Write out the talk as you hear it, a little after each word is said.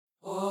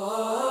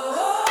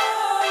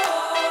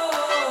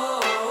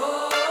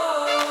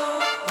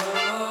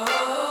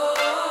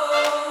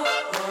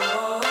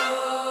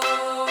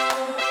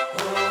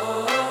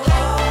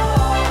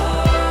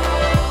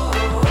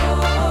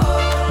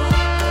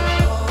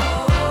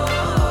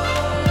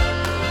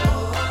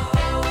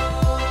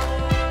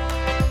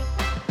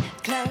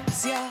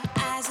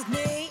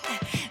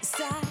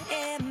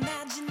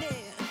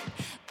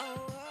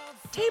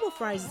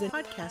Fries is a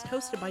podcast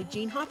hosted by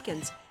Jean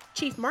Hopkins,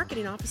 Chief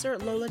Marketing Officer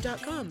at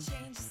Lola.com.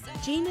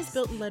 Jean has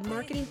built and led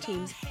marketing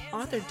teams,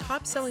 authored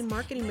top-selling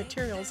marketing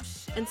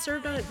materials, and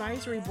served on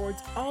advisory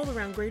boards all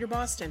around Greater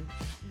Boston.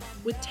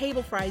 With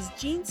Table Fries,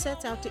 Jean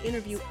sets out to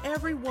interview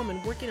every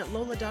woman working at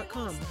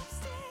Lola.com.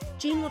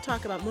 Jean will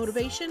talk about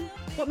motivation,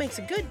 what makes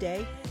a good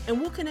day, and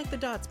we'll connect the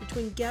dots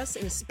between guests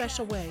in a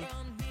special way.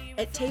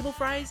 At Table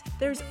Fries,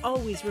 there's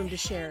always room to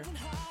share.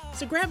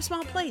 So grab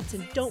small plates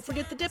and don't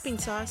forget the dipping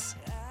sauce.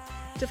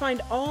 To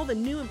find all the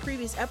new and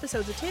previous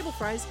episodes of Table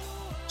Fries,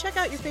 check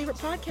out your favorite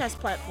podcast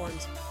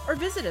platforms or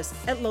visit us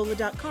at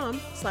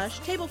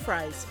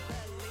lola.com/tablefries.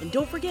 And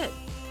don't forget,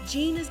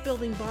 Jean is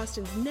building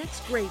Boston's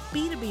next great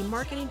B2B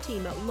marketing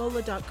team at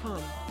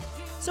lola.com.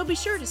 So be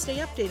sure to stay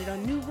updated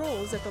on new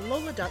roles at the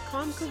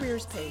lola.com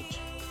careers page.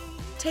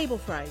 Table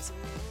Fries,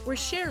 where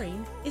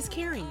sharing is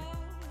caring.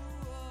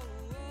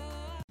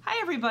 Hi,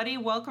 everybody.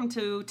 Welcome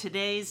to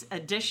today's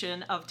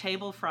edition of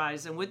Table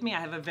Fries. And with me, I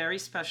have a very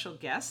special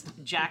guest,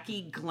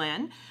 Jackie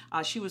Glenn.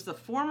 She was the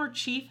former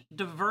Chief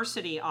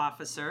Diversity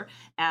Officer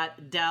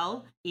at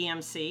Dell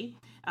EMC.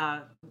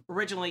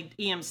 Originally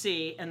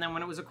EMC, and then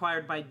when it was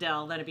acquired by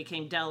Dell, then it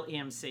became Dell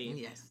EMC.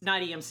 Yes.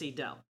 Not EMC,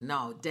 Dell.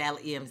 No, Dell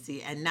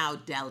EMC, and now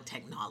Dell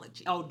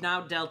Technology. Oh, now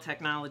Dell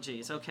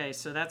Technologies. Okay,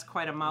 so that's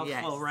quite a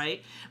mouthful, Yes.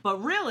 right?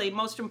 But really,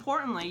 most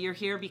importantly, you're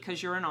here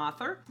because you're an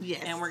author.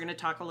 Yes. And we're going to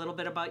talk a little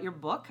bit about your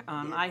book.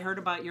 I heard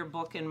about your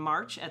book in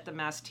March at the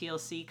Mass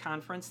TLC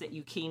conference that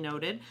you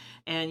keynoted,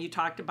 and you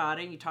talked about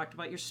it. You talked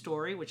about your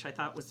story, which I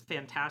thought was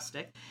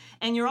fantastic.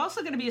 And you're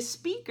also going to be a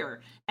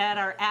speaker at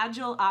our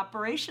Agile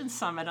Operations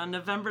Summit on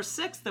November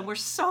 6th, and we're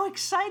so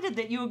excited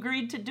that you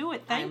agreed to do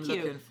it. Thank you.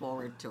 I'm looking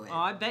forward to it. Oh,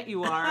 I bet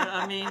you are.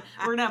 I mean,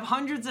 we're going to have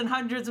hundreds and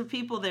hundreds of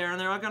people there, and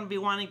they're all going to be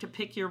wanting to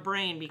pick your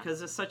brain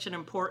because it's such an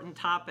important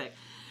topic.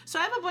 So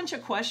I have a bunch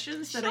of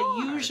questions that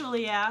I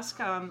usually ask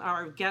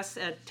our guests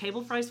at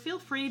Table Fries. Feel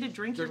free to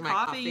drink your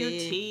coffee, your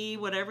tea,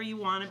 whatever you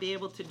want to be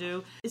able to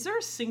do. Is there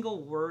a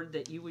single word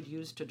that you would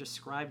use to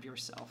describe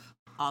yourself?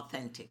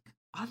 Authentic.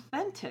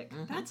 Authentic.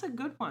 That's a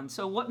good one.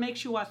 So what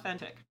makes you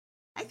authentic?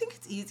 I think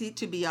it's easy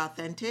to be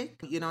authentic.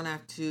 You don't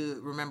have to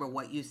remember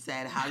what you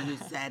said, how you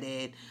said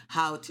it,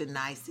 how to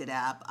nice it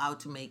up, how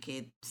to make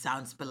it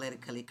sound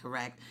politically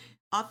correct.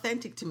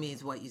 Authentic to me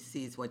is what you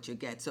see is what you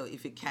get. So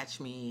if you catch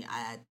me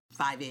at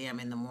 5 a.m.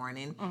 in the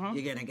morning,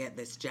 you're going to get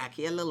this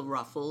Jackie, a little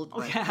ruffled,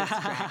 but this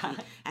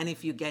Jackie. And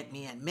if you get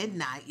me at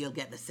midnight, you'll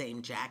get the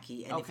same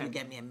Jackie. And if you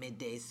get me at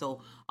midday.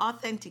 So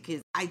authentic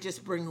is, I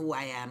just bring who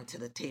I am to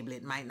the table.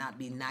 It might not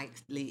be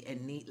nicely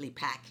and neatly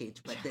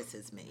packaged, but this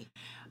is me.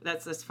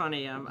 That's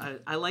funny.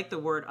 I like the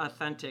word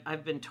authentic.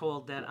 I've been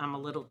told that I'm a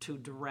little too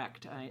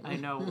direct. I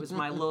know it was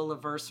my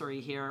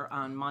Lola-versary here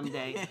on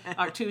Monday,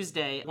 or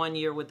Tuesday, 1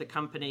 year with the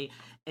company.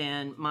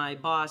 And my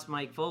boss,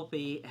 Mike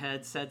Volpe,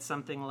 had said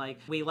something like,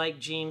 we like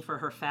Jean for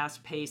her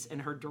fast pace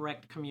and her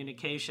direct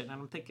communication.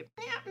 And I'm thinking,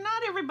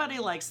 not everybody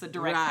likes the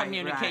direct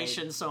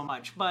communication so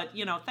much. But,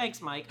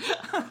 thanks, Mike.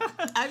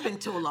 I've been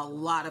told a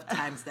lot of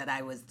times that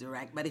I was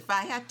direct. But if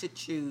I had to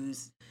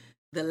choose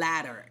the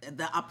latter,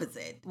 the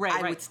opposite,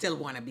 I would still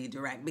want to be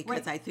direct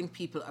because I think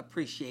people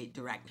appreciate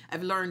direct.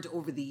 I've learned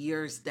over the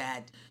years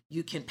that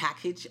you can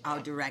package how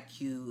direct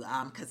you,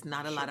 because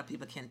not a lot of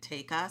people can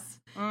take us,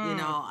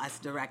 as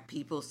direct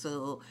people.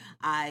 So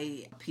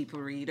I people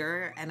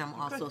reader and I'm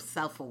also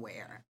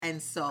self-aware. And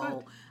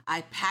so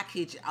I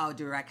package how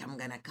direct I'm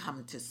going to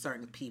come to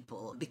certain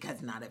people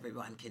because not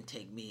everyone can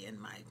take me in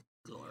my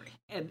glory.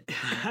 And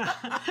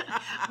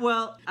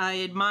well,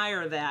 I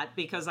admire that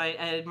because I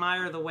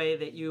admire the way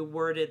that you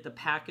worded the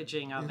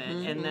packaging of it.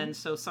 And then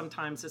so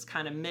sometimes it's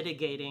kind of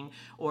mitigating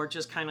or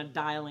just kind of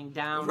dialing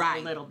down a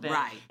little bit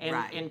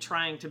and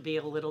trying to be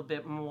a little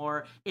bit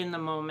more in the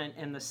moment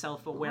and the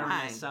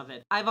self-awareness of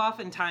it. I've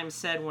oftentimes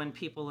said when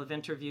people have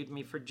interviewed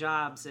me for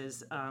jobs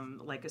as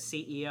like a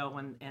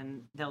CEO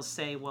and they'll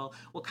say, well,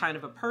 what kind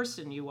of a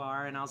person you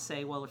are? And I'll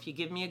say, well, if you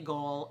give me a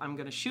goal, I'm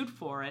going to shoot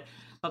for it.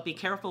 But be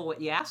careful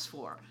what you ask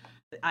for.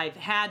 I've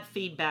had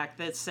feedback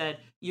that said,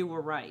 you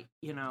were right,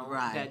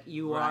 that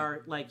you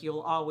are like, you'll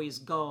always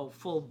go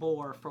full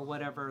bore for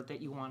whatever that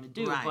you want to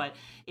do. But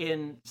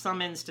in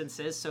some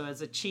instances, so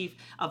as a chief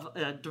of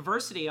a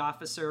diversity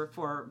officer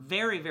for a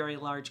very, very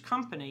large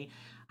company,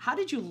 how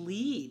did you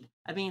lead?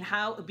 I mean,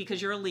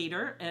 because you're a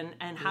leader,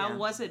 and how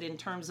was it in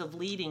terms of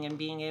leading and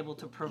being able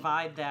to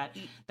provide that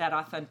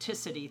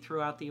authenticity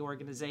throughout the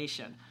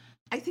organization?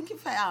 I think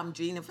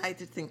Jean, if I had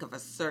to think of a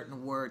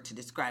certain word to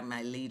describe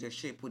my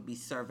leadership, would be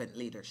servant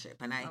leadership.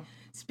 And I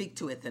speak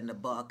to it in the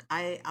book.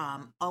 I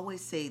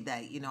always say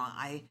that,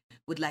 I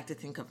would like to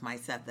think of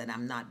myself that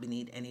I'm not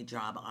beneath any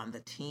job on the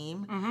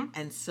team.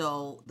 And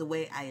so the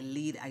way I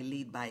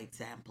lead by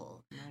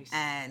example. Nice.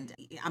 And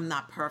I'm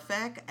not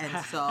perfect. And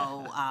so,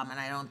 and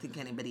I don't think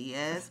anybody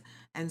is.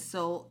 And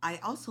so I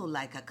also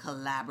like a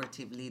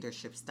collaborative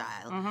leadership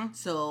style.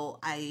 So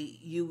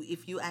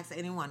if you ask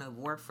anyone who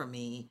worked for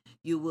me,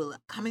 you will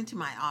come into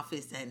my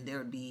office and there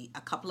would be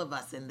a couple of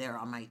us in there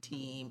on my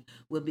team.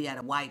 We'll be at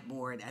a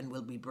whiteboard and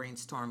we'll be brainstorming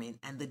brainstorming,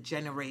 and the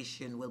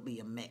generation will be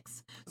a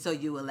mix. So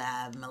you will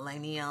have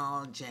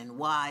millennial, Gen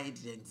Y,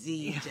 Gen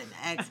Z, Gen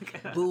X,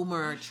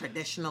 boomer,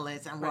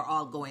 traditionalists, and we're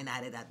all going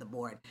at it at the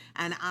board.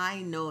 And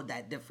I know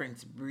that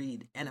difference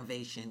breed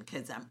innovation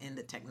because I'm in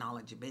the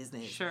technology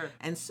business. Sure.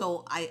 And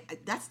so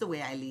that's the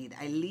way I lead.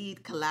 I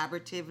lead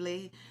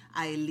collaboratively.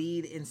 I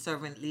lead in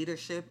servant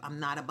leadership. I'm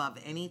not above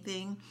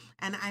anything.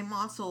 And I'm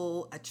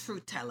also a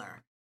truth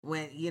teller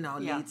when,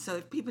 lead. So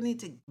if people need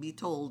to be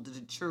told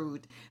the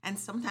truth, and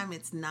sometimes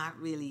it's not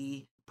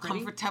really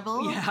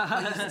comfortable,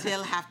 but you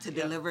still have to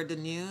deliver the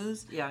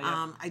news.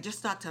 I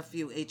just talked to a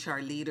few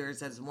HR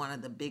leaders as one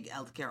of the big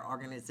healthcare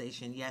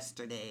organization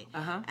yesterday.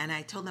 And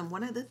I told them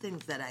one of the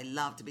things that I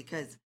loved,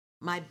 because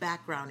my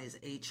background is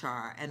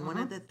HR, and one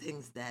of the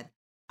things that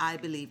I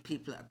believe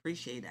people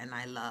appreciate and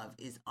I love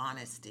is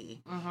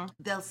honesty.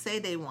 They'll say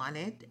they want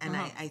it, and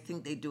I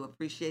think they do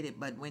appreciate it,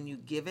 but when you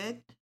give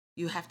it,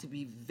 you have to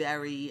be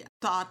very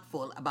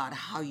thoughtful about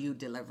how you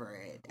deliver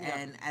it.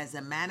 And as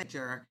a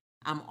manager,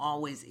 I'm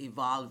always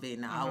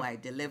evolving how I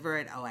deliver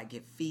it, how I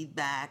give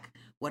feedback.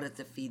 What does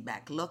the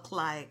feedback look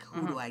like?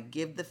 Who do I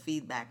give the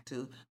feedback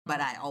to?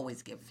 But I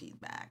always give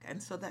feedback.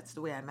 And so that's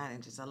the way I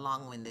manage. It's a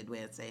long-winded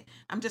way to say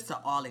I'm just an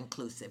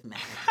all-inclusive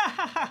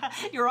manager.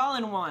 You're all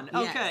in one.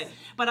 Okay. Yes.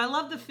 But I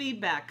love the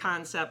feedback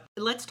concept.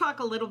 Let's talk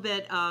a little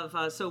bit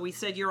of, so we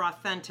said you're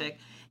authentic.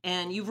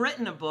 And you've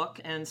written a book,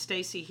 and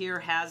Stacy here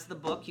has the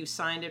book. You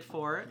signed it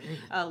for it.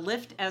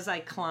 Lift as I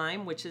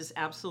Climb, which is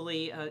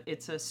absolutely,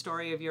 it's a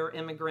story of your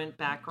immigrant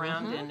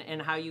background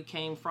and how you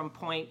came from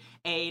point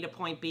A to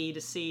point B to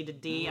C to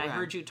D. I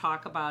heard you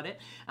talk about it.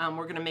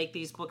 We're going to make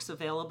these books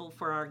available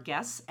for our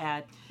guests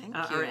at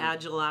our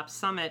Agile Ops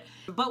Summit.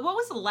 But what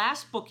was the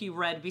last book you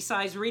read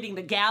besides reading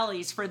The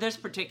Galleys for this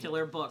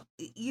particular book?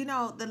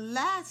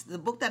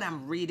 The book that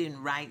I'm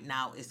reading right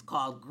now is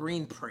called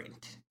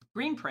Greenprint.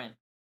 Greenprint.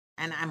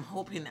 And I'm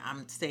hoping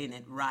I'm saying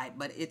it right,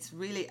 but it's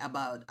really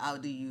about how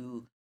do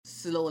you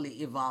slowly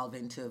evolve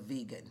into a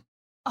vegan.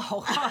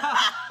 Oh,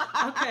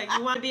 okay.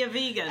 You want to be a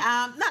vegan?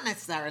 Not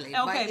necessarily.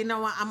 Okay. But you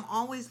know what? I'm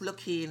always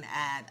looking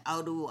at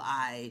how do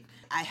I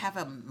have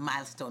a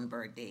milestone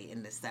birthday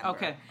in December.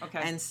 Okay.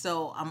 And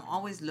so I'm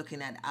always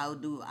looking at how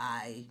do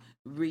I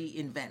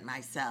reinvent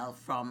myself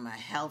from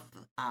health.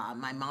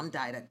 My mom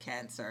died of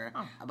cancer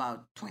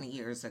about 20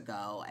 years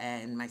ago,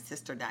 and my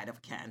sister died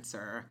of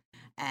cancer,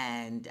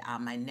 and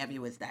my nephew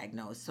was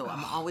diagnosed. So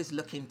I'm always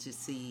looking to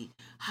see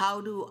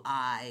how do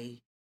I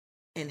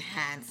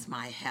enhance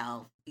my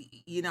health.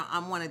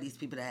 I'm one of these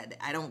people that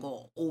I don't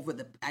go over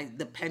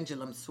the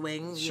pendulum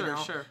swing.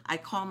 Sure. I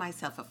call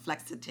myself a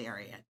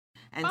flexitarian.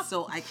 And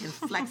so I can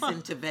flex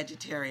into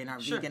vegetarian or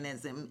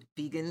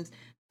vegans.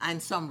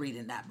 And so I'm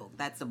reading that book.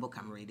 That's the book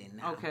I'm reading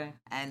now. Okay.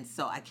 And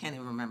so I can't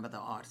even remember the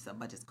author,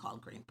 but it's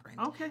called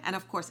Greenprint. Okay. And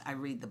of course, I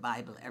read the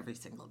Bible every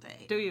single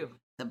day. Do you?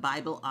 The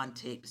Bible on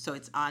tape. So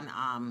it's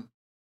on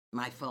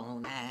my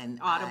phone and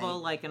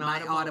Audible, my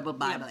Audible? Audible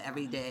Bible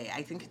every day.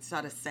 I think it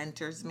sort of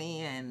centers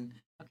me and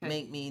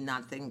make me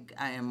not think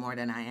I am more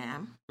than I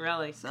am.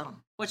 Really? So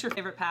what's your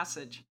favorite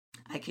passage?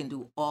 I can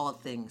do all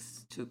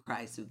things through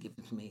Christ who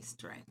gives me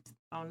strength.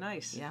 Oh,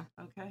 nice. Yeah.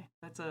 Okay.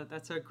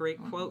 That's a great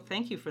quote.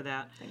 Thank you for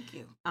that. Thank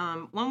you.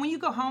 When you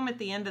go home at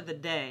the end of the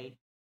day,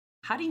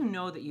 how do you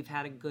know that you've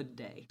had a good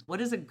day? What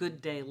does a good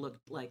day look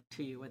like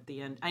to you at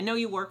the end? I know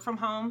you work from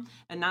home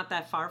and not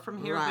that far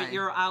from here, but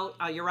you're out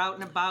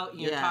and about.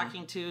 You're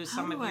talking to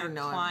some of your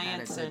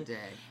clients.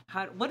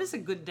 What does a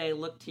good day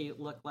look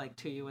like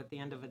to you at the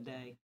end of a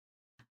day?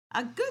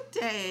 A good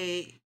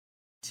day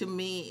to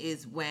me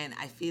is when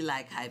I feel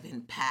like I've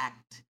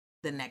impacted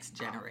the next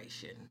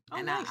generation.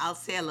 And nice. I'll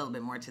say a little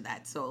bit more to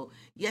that. So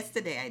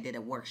yesterday I did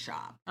a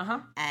workshop.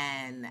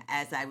 And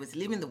as I was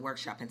leaving the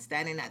workshop and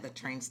standing at the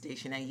train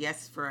station, and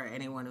yes, for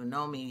anyone who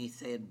know me, he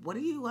said, "What are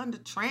you on the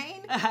train?"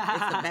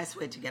 It's the best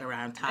way to get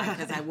around town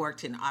because I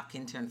worked in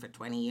Hopkinton for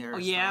 20 years. Oh,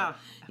 yeah.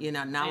 So,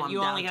 now and I'm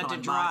you only had to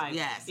drive.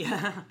 Yes.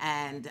 Yeah.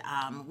 And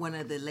one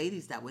of the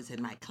ladies that was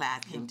in my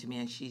class came to me,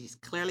 and she's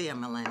clearly a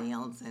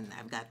millennial, and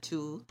I've got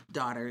 2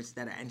 daughters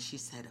and she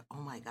said,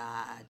 "Oh my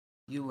God,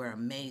 you were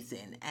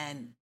amazing."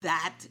 And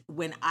that,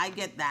 when I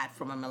get that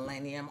from a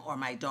millennium or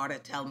my daughter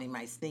tell me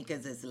my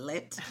sneakers is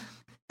lit,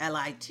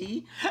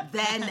 L-I-T,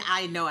 then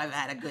I know I've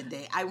had a good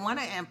day. I want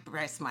to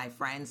impress my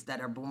friends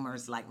that are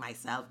boomers like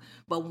myself,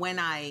 but when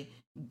I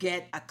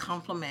get a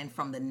compliment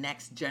from the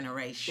next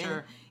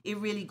generation, it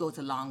really goes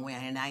a long way.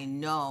 And I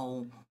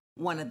know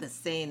one of the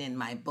saying in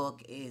my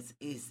book is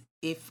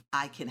if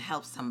I can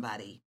help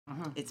somebody,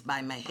 it's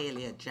by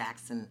Mahalia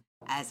Jackson,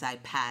 as I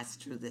pass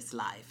through this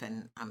life,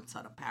 and I'm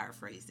sort of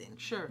paraphrasing,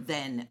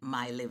 then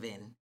my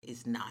living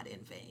is not in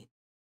vain.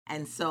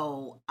 And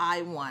so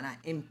I want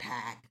to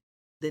impact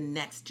the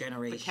next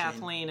generation. The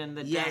Kathleen and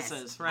the yes,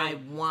 Dezes, right?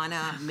 I want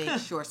to make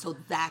sure. So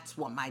that's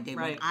what my day,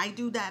 when I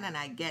do that and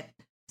I get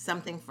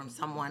something from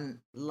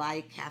someone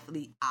like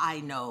Kathleen,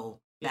 I know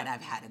that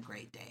I've had a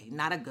great day.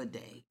 Not a good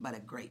day, but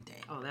a great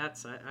day. Oh,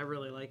 I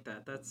really like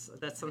that.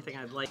 That's something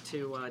I'd like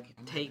to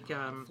take.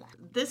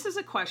 This is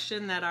a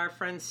question that our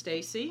friend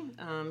Stacy,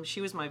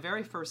 she was my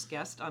very first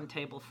guest on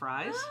Table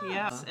Fries.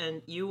 Yes,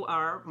 and you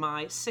are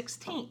my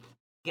 16th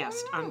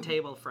guest on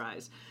Table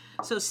Fries.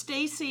 So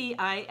Stacy,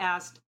 I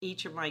asked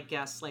each of my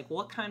guests, like,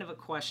 what kind of a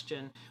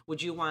question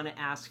would you want to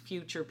ask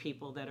future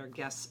people that are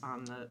guests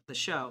on the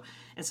show?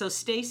 And so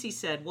Stacy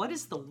said, what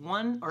is the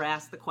one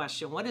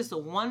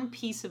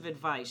piece of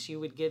advice you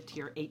would give to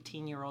your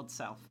 18-year-old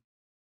self?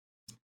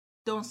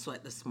 Don't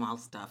sweat the small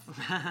stuff.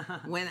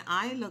 When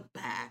I look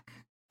back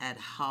at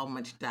how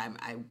much time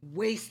I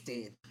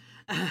wasted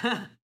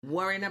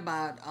worrying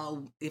about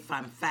if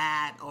I'm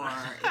fat or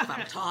if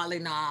I'm tall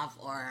enough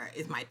or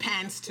is my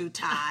pants too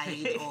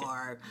tight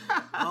or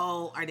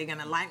are they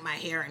gonna like my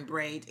hair in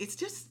braids? It's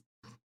just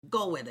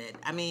go with it.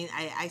 I mean,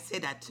 I say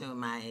that to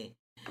my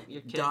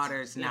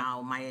daughters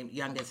now. My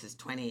youngest is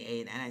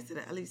 28, and I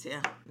said,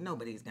 Alicia,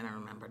 nobody's gonna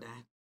remember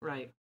that.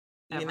 Right.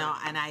 Ever. You know,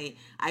 and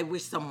I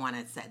wish someone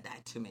had said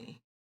that to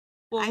me.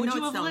 Well, would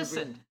you have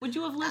listened? Would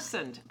you have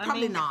listened?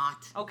 Probably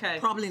not. Okay.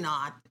 Probably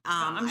not.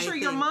 I'm sure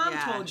your mom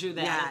told you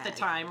that at the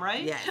time,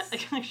 right? Yes.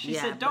 She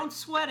said, "Don't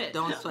sweat it.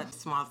 Don't sweat the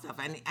small stuff."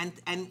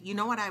 And you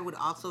know what I would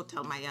also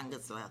tell my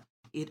youngest? Well,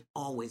 it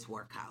always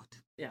work out.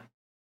 Yeah.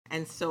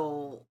 And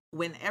so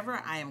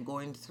whenever I am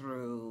going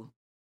through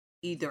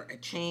either a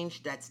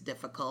change that's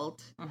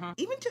difficult,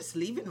 even just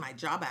leaving my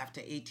job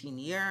after 18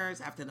 years,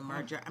 after the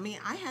merger, I mean,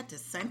 I had to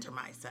center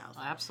myself.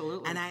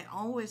 Absolutely. And I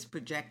always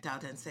project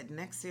out and said,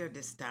 next year,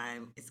 this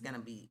time, it's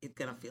gonna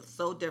feel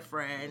so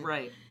different.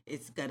 Right.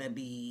 It's gonna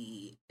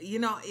be,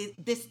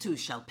 this too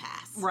shall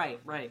pass.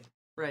 Right.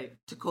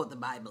 To quote the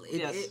Bible,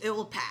 it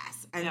will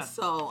pass. And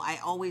so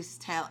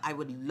I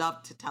would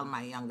love to tell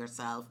my younger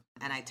self,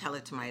 and I tell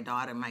it to my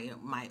daughter.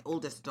 My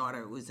oldest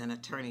daughter, who's an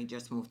attorney,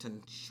 just moved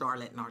to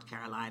Charlotte, North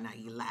Carolina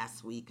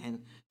last week,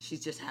 and she's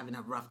just having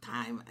a rough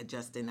time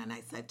adjusting. And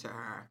I said to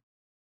her,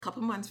 a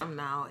couple months from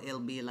now, it'll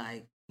be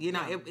like,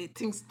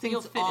 things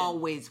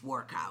always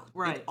work out.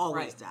 Right. It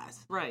always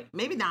does. Right.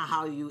 Maybe not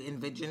how you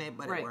envision it,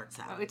 but it works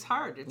out. It's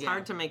hard. It's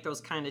hard to make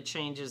those kind of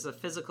changes, a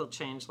physical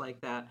change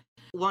like that.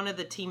 One of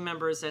the team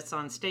members that's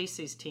on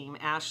Stacy's team,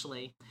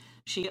 Ashley,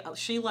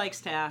 she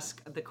likes to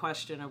ask the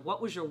question of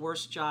what was your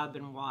worst job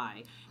and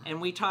why?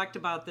 And we talked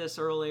about this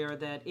earlier,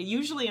 that it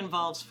usually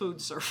involves food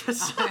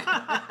service.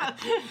 I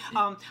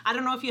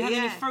don't know if you have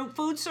any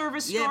food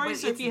service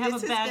stories, or if you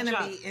have a bad job. This is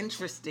going to be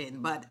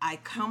interesting, but I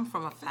come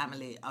from a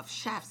family of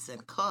chefs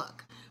and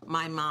cook.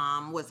 My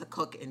mom was a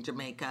cook in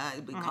Jamaica.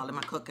 We call him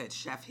a cook, a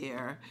chef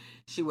here.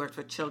 She worked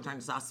for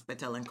Children's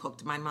Hospital and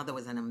cooked. My mother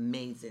was an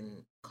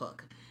amazing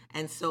cook.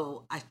 And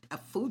so a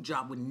food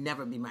job would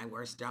never be my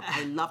worst job.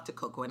 I love to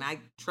cook. When I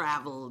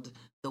traveled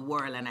the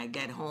world and I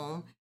get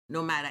home,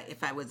 no matter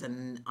if I was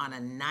on a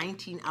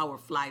 19-hour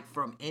flight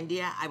from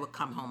India, I would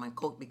come home and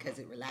cook because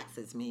it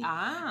relaxes me.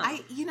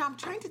 I'm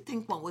trying to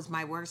think what was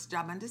my worst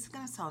job, and this is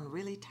going to sound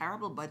really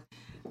terrible, but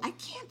I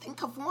can't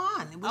think of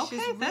one, which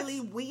is really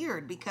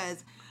weird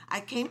because I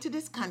came to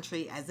this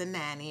country as a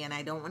nanny, and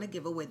I don't want to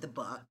give away the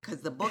book because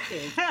the book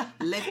is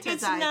Lift As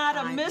It's not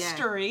a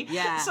mystery.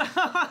 Yeah. So.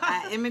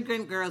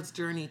 Immigrant Girl's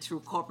Journey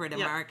Through Corporate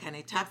America, and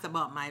it talks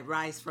about my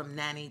rise from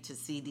nanny to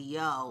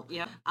CDO.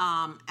 Yep.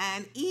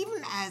 And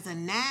even as a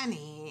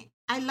nanny,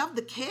 I love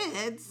the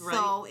kids,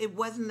 so it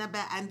wasn't a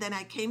bad. And then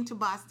I came to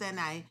Boston.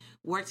 I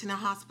worked in a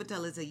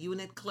hospital as a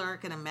unit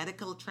clerk and a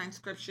medical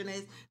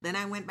transcriptionist. Then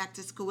I went back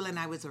to school and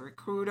I was a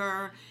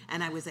recruiter,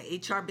 and I was an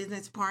HR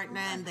business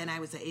partner, and then I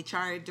was an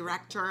HR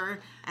director,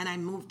 and I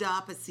moved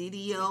up a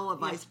CDO, a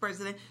vice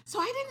president. So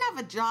I didn't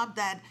have a job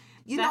that.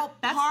 That's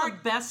the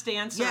best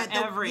answer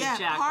ever,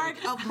 Jackie. Part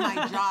of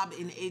my job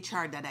in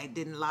HR that I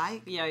didn't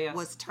like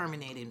was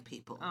terminating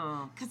people.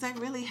 Because I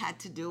really had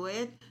to do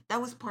it.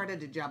 That was part of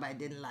the job I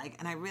didn't like.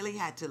 And I really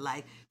had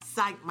to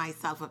psych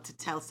myself up to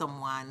tell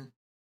someone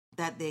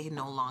that they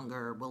no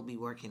longer will be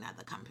working at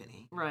the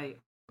company. Right.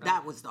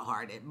 That was the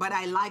hardest. But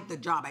I liked the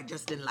job. I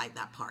just didn't like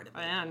that part of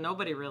it. Yeah,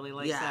 nobody really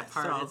likes that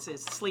part.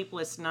 It's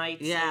sleepless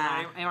nights.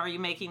 Yeah. Are you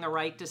making the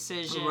right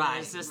decision?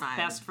 Right. Is this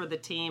best for the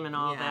team and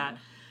all that?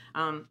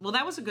 Well,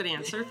 that was a good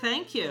answer.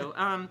 Thank you.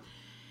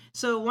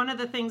 So one of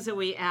the things that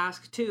we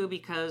ask, too,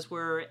 because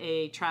we're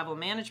a travel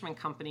management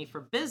company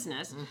for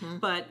business,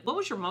 but what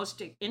was your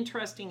most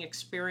interesting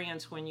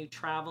experience when you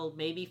traveled,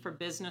 maybe for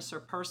business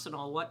or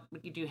personal? What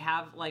do you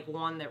have,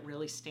 one that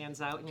really stands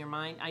out in your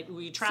mind?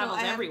 You traveled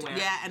everywhere.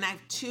 And I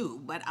have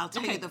two, but I'll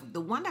tell you the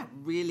one that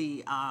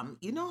really,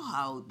 you know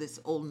how this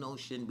old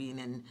notion being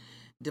in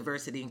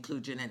diversity,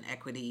 inclusion, and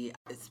equity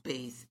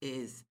space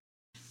is,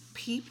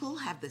 people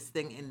have this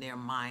thing in their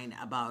mind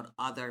about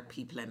other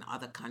people in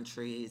other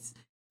countries,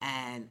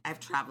 and I've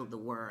traveled the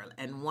world,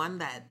 and one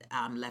that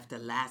left a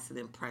lasting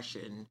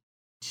impression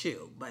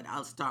too, but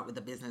I'll start with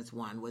the business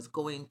one, was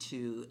going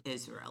to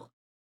Israel.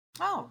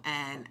 Oh.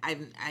 And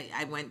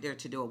I went there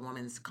to do a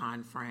women's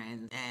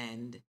conference,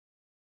 and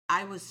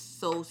I was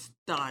so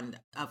stunned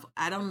of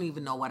I don't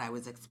even know what I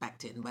was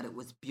expecting, but it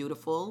was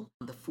beautiful.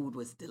 The food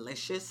was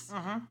delicious.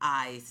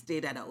 I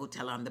stayed at a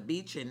hotel on the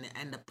beach, and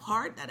the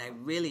part that I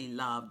really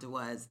loved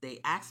was they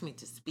asked me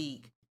to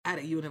speak at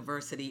a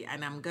university,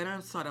 and I'm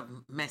gonna sort of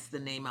mess the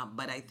name up,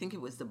 but I think it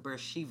was the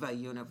Beersheba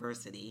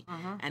University,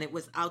 and it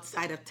was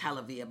outside of Tel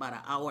Aviv, about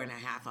an hour and a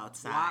half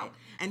outside. Wow.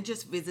 And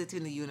just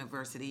visiting the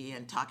university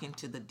and talking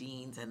to the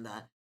deans and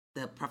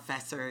the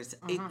professors,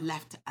 it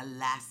left a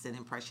lasting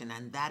impression.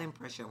 And that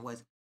impression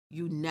was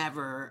you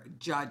never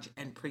judge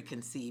and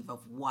preconceive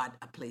of what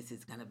a place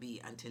is going to be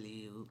until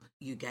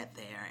you get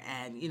there.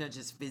 And,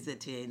 just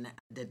visiting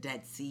the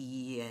Dead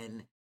Sea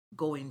and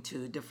going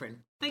to different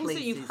Things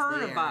places that you've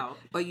heard there, about.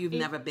 but you've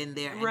never been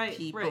there. And Right,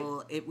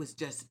 people, it was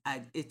just,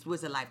 it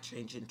was a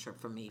life-changing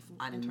trip for me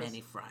on many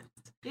fronts.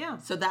 Yeah.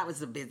 So that was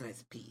the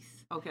business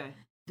piece. Okay.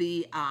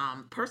 The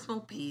personal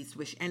piece,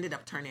 which ended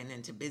up turning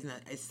into business,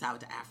 is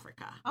South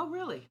Africa. Oh,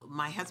 really?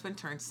 My husband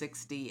turned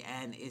 60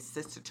 and his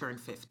sister turned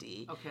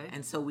 50. Okay.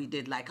 And so we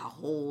did like a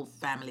whole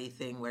family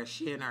thing where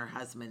she and her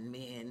husband,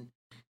 me and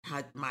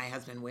my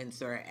husband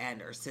Windsor,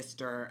 and her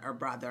sister, her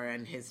brother,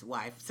 and his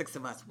wife, 6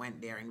 of us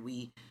went there, and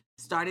we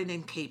started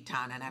in Cape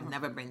Town. And I've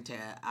never been to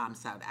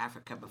South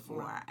Africa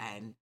before.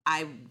 And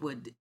I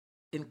would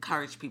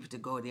encourage people to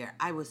go there.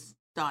 I was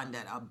stunned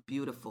at how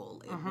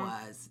beautiful it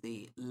was,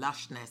 the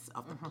lushness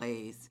of the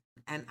place.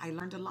 And I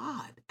learned a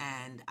lot.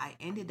 And I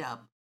ended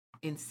up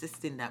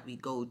insisting that we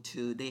go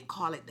to, they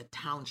call it the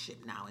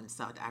township now in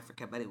South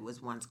Africa, but it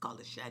was once called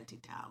a shanty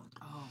town.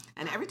 Oh.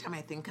 And every time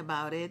I think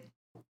about it,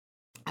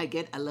 I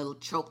get a little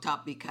choked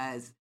up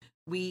because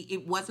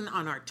it wasn't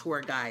on our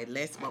tour guide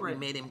list, but we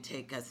made him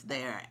take us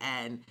there.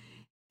 And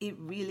it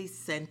really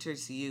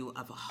centers you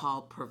of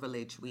how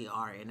privileged we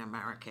are in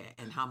America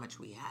and how much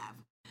we have.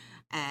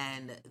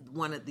 And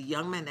one of the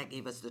young men that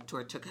gave us the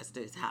tour took us to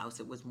his house.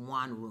 It was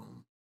one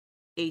room.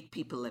 8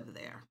 people lived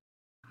there.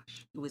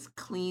 It was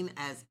clean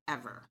as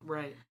ever.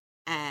 Right.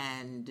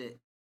 And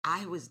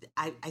I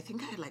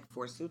think I had like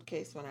 4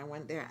 suitcases when I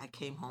went there. I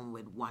came home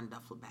with 1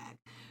 duffel bag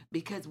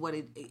because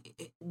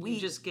we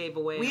just gave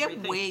away we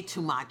everything. have way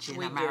too much in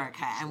We do.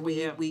 America. And We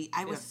do.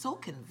 I was so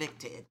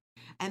convicted.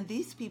 And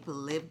these people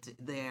lived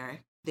there.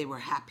 They were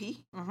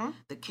happy.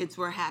 The kids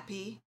were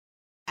happy.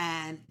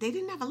 And they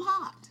didn't have a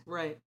lot.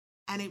 Right.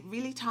 And it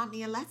really taught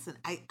me a lesson.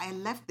 I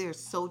left there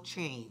so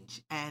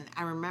changed. And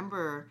I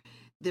remember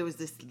there was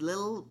this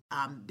little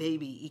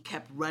baby. He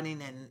kept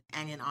running and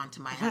hanging on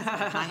to my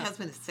husband. My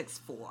husband is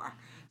 6'4",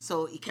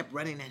 so he kept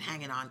running and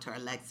hanging on to our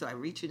legs. So I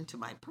reached into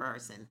my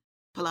purse and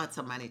pull out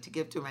some money to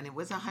give to him, and it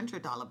was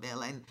 $100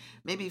 bill. And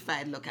maybe if I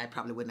had looked, I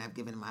probably wouldn't have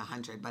given him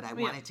 100, but I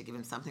wanted to give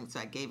him something, so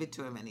I gave it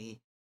to him, and he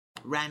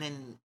ran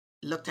and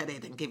looked at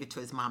it and gave it to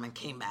his mom and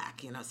came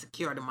back,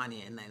 secure the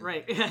money. And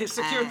then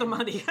secured the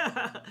money.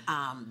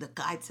 the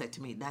guide said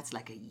to me, that's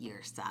like a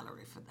year's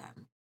salary for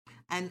them.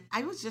 And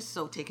I was just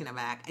so taken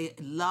aback. I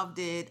loved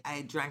it.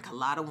 I drank a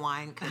lot of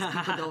wine because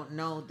people don't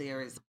know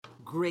there's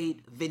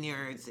great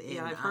vineyards in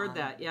I've heard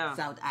that,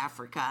 South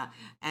Africa.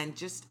 And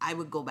I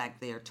would go back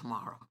there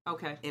tomorrow.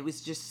 Okay. It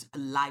was just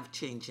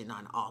life-changing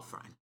on all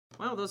fronts.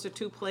 Well, those are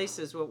 2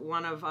 places.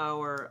 One of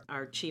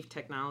our chief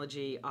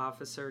technology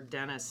officer,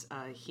 Dennis,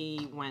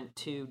 he went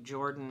to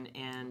Jordan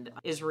and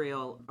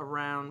Israel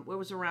around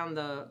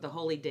the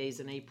holy days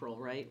in April,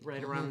 right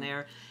around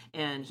there.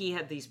 And he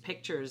had these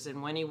pictures.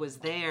 And when he was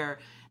there,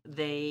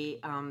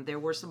 there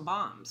were some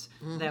bombs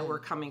that were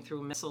coming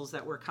through, missiles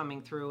that were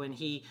coming through, and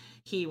he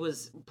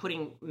was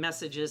putting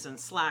messages in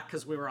Slack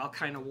because we were all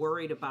kind of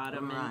worried about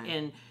him.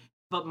 Right.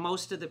 But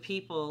most of the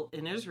people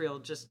in Israel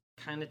just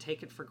kind of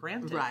take it for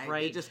granted, right?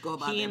 They just go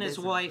about He and their his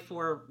business. wife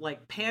were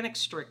like panic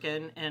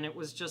stricken, and it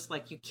was just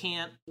like you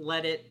can't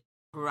let it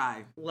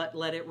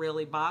let it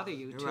really bother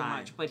you too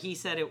much. But he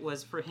said it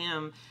was for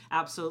him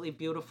absolutely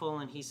beautiful,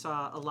 and he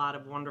saw a lot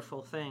of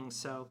wonderful things.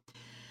 So,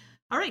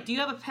 all right, do you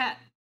have a pet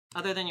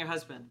other than your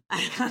husband?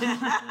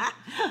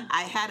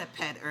 I had a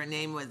pet. Her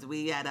name was,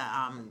 we had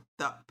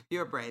the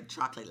purebred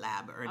chocolate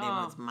lab. Her name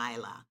was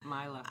Mila.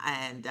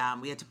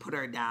 And we had to put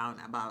her down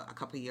about a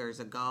couple years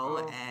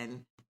ago.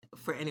 And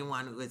for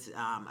anyone who is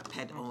a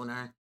pet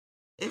owner,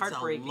 it's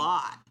a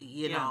lot,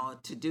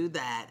 to do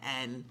that.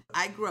 And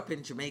I grew up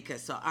in Jamaica,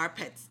 so our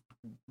pets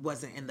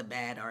wasn't in the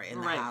bed or in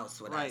the house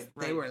with us.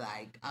 They were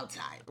like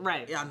outside,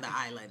 on the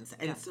islands.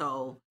 And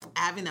so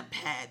having a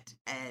pet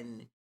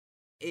and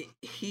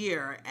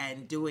here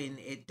and doing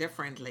it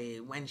differently,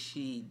 when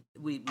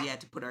we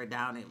had to put her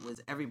down,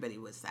 everybody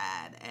was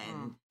sad,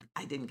 and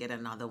I didn't get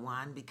another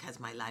one because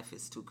my life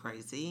is too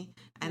crazy.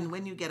 And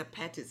when you get a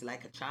pet, it's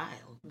like a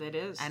child. It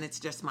is. And it's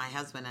just my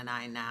husband and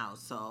I now.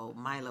 So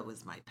Mila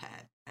was my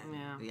pet. And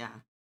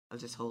I'll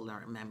just hold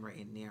her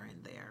memory near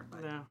and there.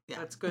 But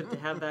that's good to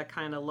have that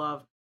kind of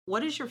love.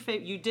 What is your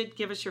favorite? You did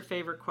give us your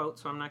favorite quote,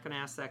 so I'm not going to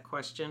ask that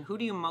question. Who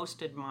do you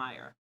most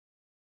admire?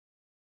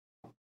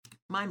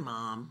 My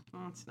mom.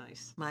 Oh, that's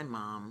nice. My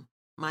mom.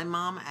 My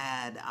mom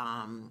had,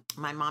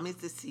 my mom is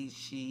deceased.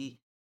 She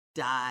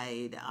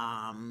died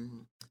a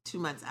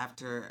month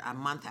after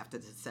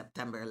the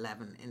September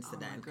 11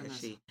 incident, because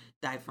she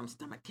died from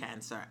stomach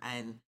cancer.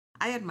 And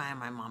I admire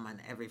my mom on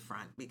every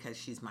front because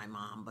she's my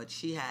mom, but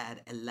she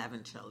had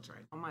 11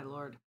 children. Oh my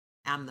Lord.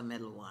 I'm the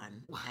middle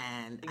one.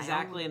 And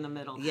exactly in the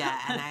middle. Yeah,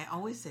 and I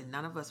always say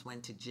none of us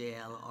went to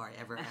jail or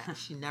ever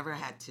she never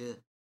had to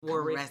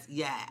worry.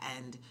 Yeah,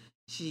 and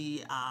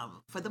she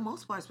for the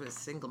most part was a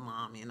single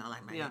mom,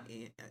 like my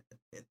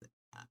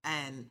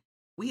and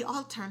we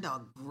all turned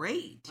out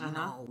great, you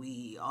know.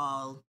 We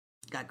all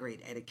got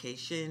great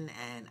education,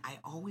 and I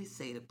always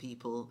say to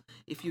people,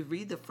 if you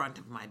read the front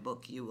of my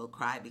book, you will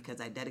cry,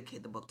 because I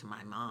dedicate the book to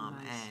my mom.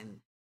 Nice. And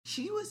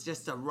she was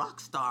just a rock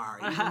star,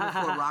 even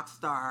before rock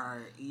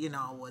star,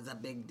 was a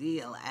big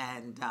deal.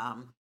 And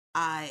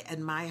I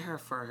admire her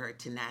for her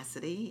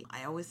tenacity.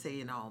 I always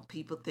say,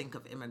 people think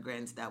of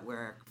immigrants that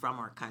were from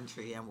our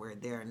country and we're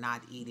there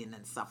not eating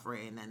and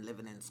suffering and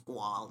living in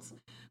squalls.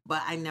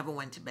 But I never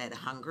went to bed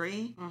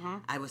hungry.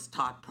 I was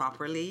taught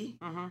properly.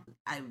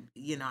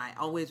 I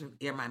always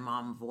hear my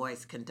mom's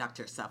voice, conduct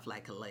yourself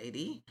like a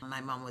lady.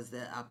 My mom was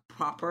a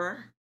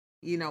proper,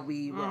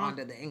 we were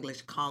under the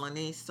English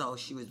colony, so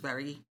she was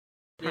very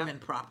prim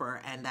and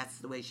proper, and that's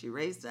the way she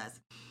raised us.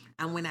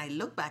 And when I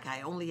look back,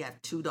 I only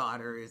have 2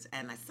 daughters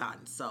and a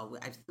son, so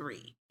I have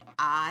 3.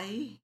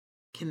 I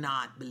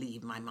cannot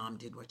believe my mom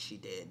did what she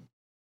did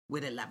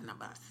with 11 of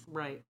us.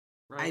 Right.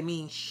 I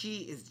mean, she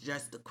is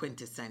just the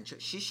quintessential.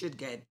 She should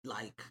get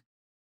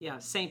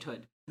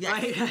sainthood. Yes.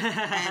 Right.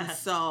 And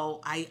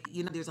so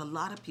there's a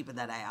lot of people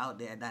that I out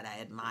there that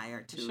I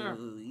admire too,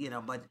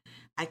 sure. But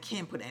I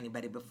can't put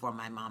anybody before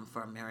my mom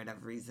for a myriad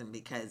of reasons,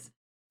 because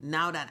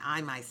now that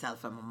I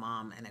myself am a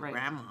mom and a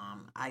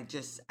grandmom, I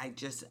just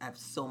have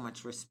so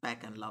much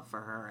respect and love for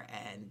her.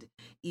 And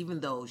even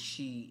though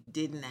she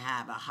didn't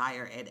have a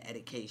higher ed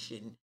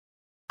education,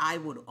 I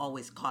would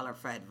always call her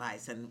for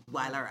advice. And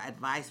while her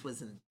advice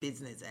wasn't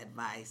business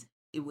advice,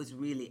 it was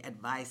really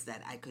advice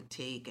that I could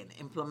take and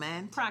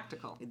implement.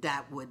 Practical.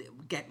 That would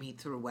get me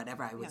through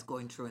whatever I was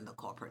going through in the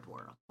corporate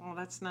world. Oh,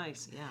 that's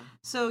nice. Yeah.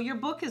 So your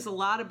book is a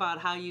lot about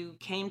how you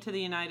came to the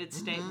United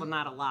States. Well,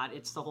 not a lot.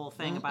 It's the whole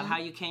thing about how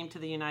you came to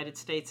the United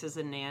States as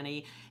a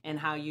nanny and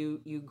how you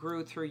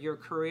grew through your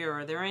career.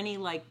 Are there any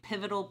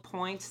pivotal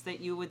points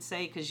that you would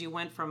say, because you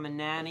went from a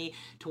nanny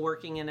to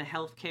working in a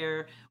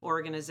healthcare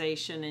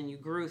organization and you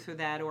grew through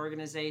that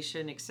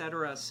organization, et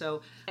cetera.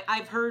 So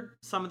I've heard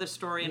some of the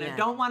story, and I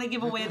don't want to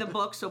give away the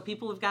book, so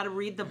people have got to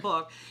read the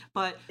book.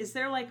 But is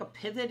there a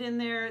pivot in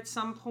there at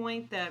some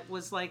point that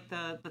was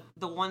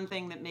the one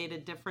thing that made a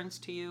difference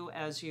to you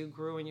as you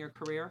grew in your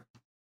career?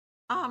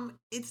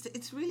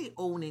 It's really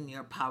owning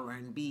your power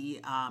and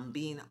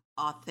being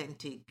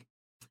authentic.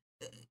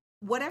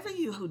 Whatever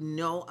you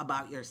know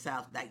about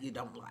yourself that you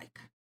don't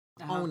like,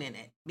 owning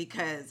it.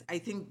 Because I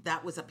think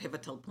that was a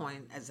pivotal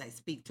point, as I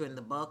speak to in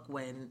the book,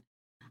 when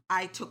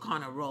I took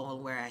on a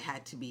role where I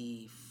had to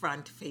be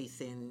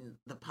front-facing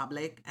the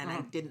public, and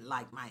I didn't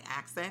like my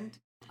accent.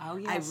 Oh,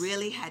 yes. I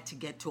really had to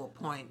get to a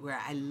point where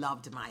I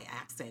loved my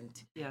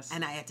accent. Yes.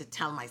 And I had to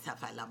tell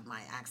myself I loved my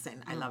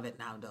accent. I love it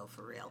now, though,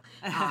 for real.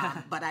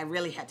 But I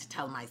really had to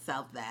tell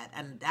myself that.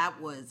 And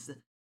that was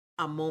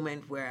a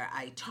moment where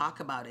I talk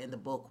about in the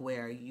book,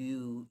 where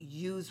you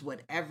use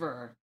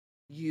whatever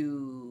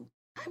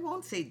I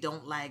won't say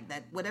don't like,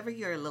 that whatever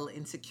you're a little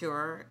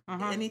insecure,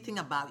 anything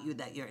about you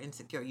that you're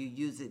insecure, you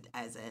use it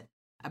as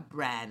a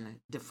brand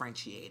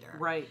differentiator.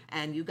 Right.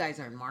 And you guys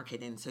are in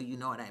marketing, so you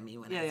know what I mean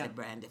when I say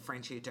brand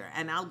differentiator.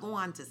 And I'll go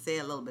on to say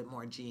a little bit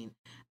more, Jean.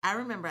 I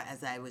remember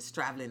as I was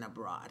traveling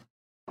abroad,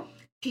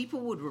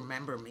 people would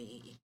remember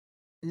me,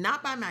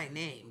 not by my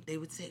name. They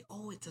would say,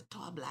 oh, it's a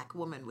tall black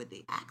woman with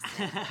the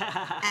accent.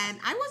 And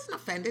I wasn't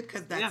offended,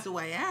 because that's who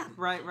I am.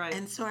 Right.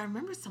 And so I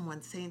remember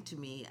someone saying to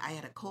me, I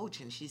had a coach,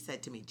 and she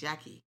said to me,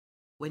 Jackie,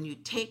 when you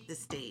take the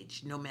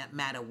stage, no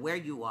matter where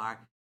you are,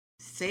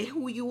 say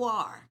who you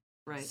are.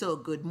 Right. So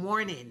good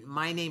morning.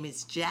 My name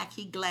is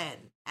Jackie Glenn,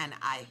 and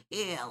I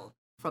hail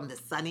from the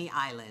sunny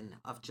island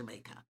of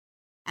Jamaica.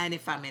 And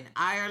if I'm in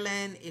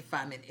Ireland, if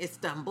I'm in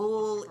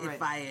Istanbul,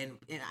 if I'm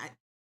in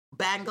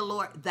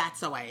Bangalore,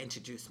 that's how I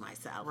introduce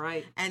myself.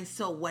 Right. And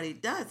so what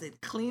it does,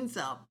 it cleans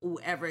up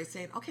whoever is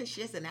saying, okay,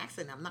 she has an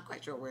accent. I'm not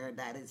quite sure where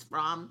that is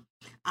from.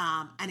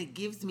 And it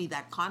gives me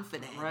that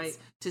confidence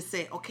to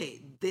say,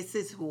 okay, this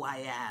is who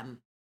I am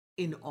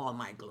in all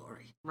my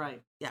glory.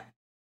 Right. Yeah.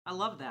 I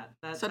love that.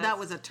 That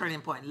was a turning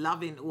point,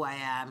 loving who I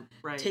am,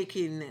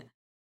 taking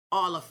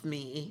all of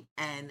me,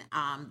 and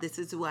this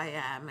is who I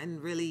am.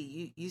 And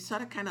really, you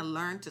sort of kind of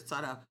learn to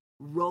sort of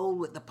roll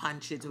with the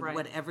punches with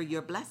whatever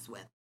you're blessed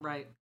with.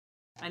 Right.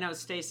 I know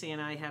Stacy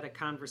and I had a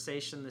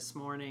conversation this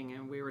morning,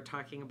 and we were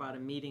talking about a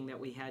meeting that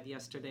we had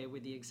yesterday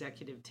with the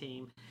executive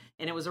team,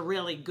 and it was a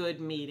really good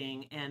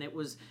meeting, and it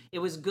was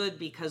good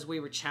because we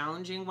were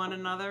challenging one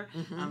another,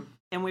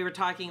 and we were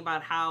talking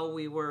about how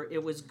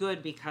it was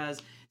good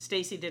because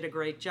Stacy did a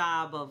great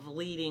job of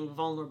leading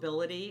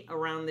vulnerability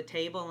around the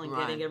table and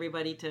getting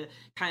everybody to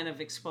kind of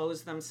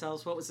expose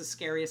themselves. What was the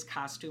scariest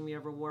costume you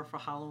ever wore for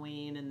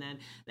Halloween? And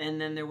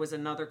then there was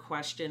another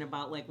question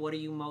about like, what are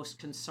you most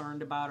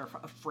concerned about or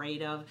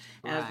afraid of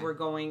as we're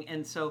going?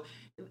 And so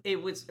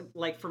it was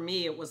like, for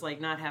me, it was like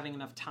not having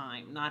enough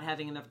time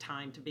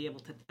to be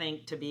able to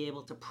think, to be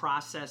able to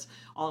process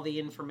all the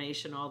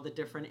information, all the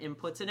different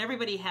inputs. And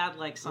everybody had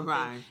like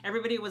something,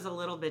 everybody was a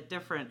little bit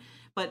different,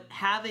 but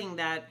having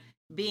that,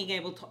 being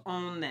able to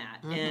own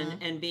that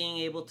and being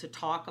able to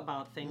talk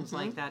about things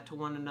like that to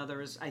one another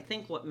is, I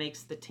think, what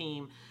makes the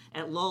team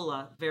at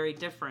Lola very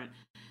different.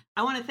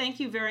 I want to thank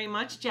you very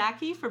much,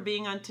 Jackie, for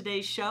being on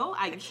today's show.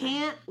 I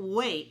can't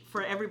wait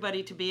for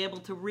everybody to be able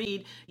to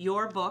read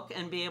your book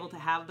and be able to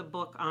have the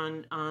book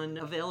on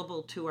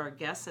available to our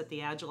guests at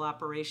the Agile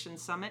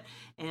Operations Summit.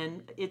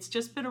 And it's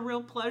just been a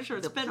real pleasure.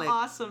 It's been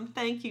awesome.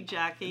 Thank you,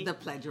 Jackie. The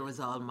pleasure was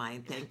all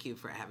mine. Thank you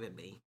for having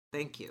me.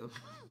 Thank you.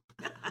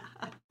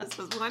 This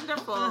was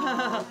wonderful.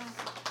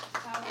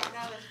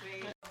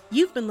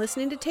 You've been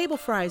listening to Table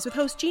Fries with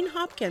host Gene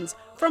Hopkins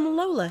from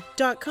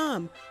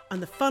Lola.com on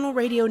the Funnel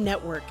Radio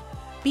Network.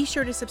 Be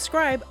sure to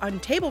subscribe on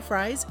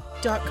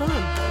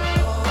TableFries.com.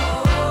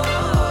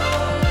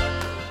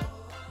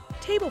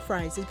 Table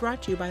Fries is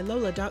brought to you by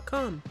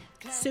Lola.com.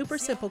 Super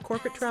simple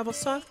corporate travel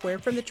software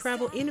from the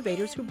travel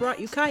innovators who brought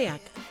you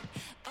Kayak.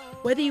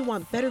 Whether you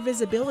want better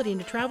visibility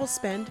into travel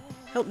spend,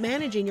 help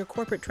managing your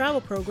corporate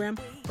travel program,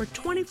 or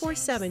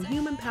 24/7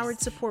 human-powered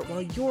support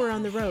while you're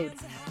on the road,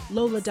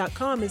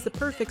 Lola.com is the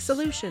perfect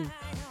solution.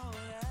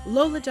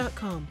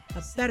 Lola.com,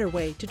 a better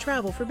way to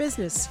travel for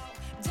business.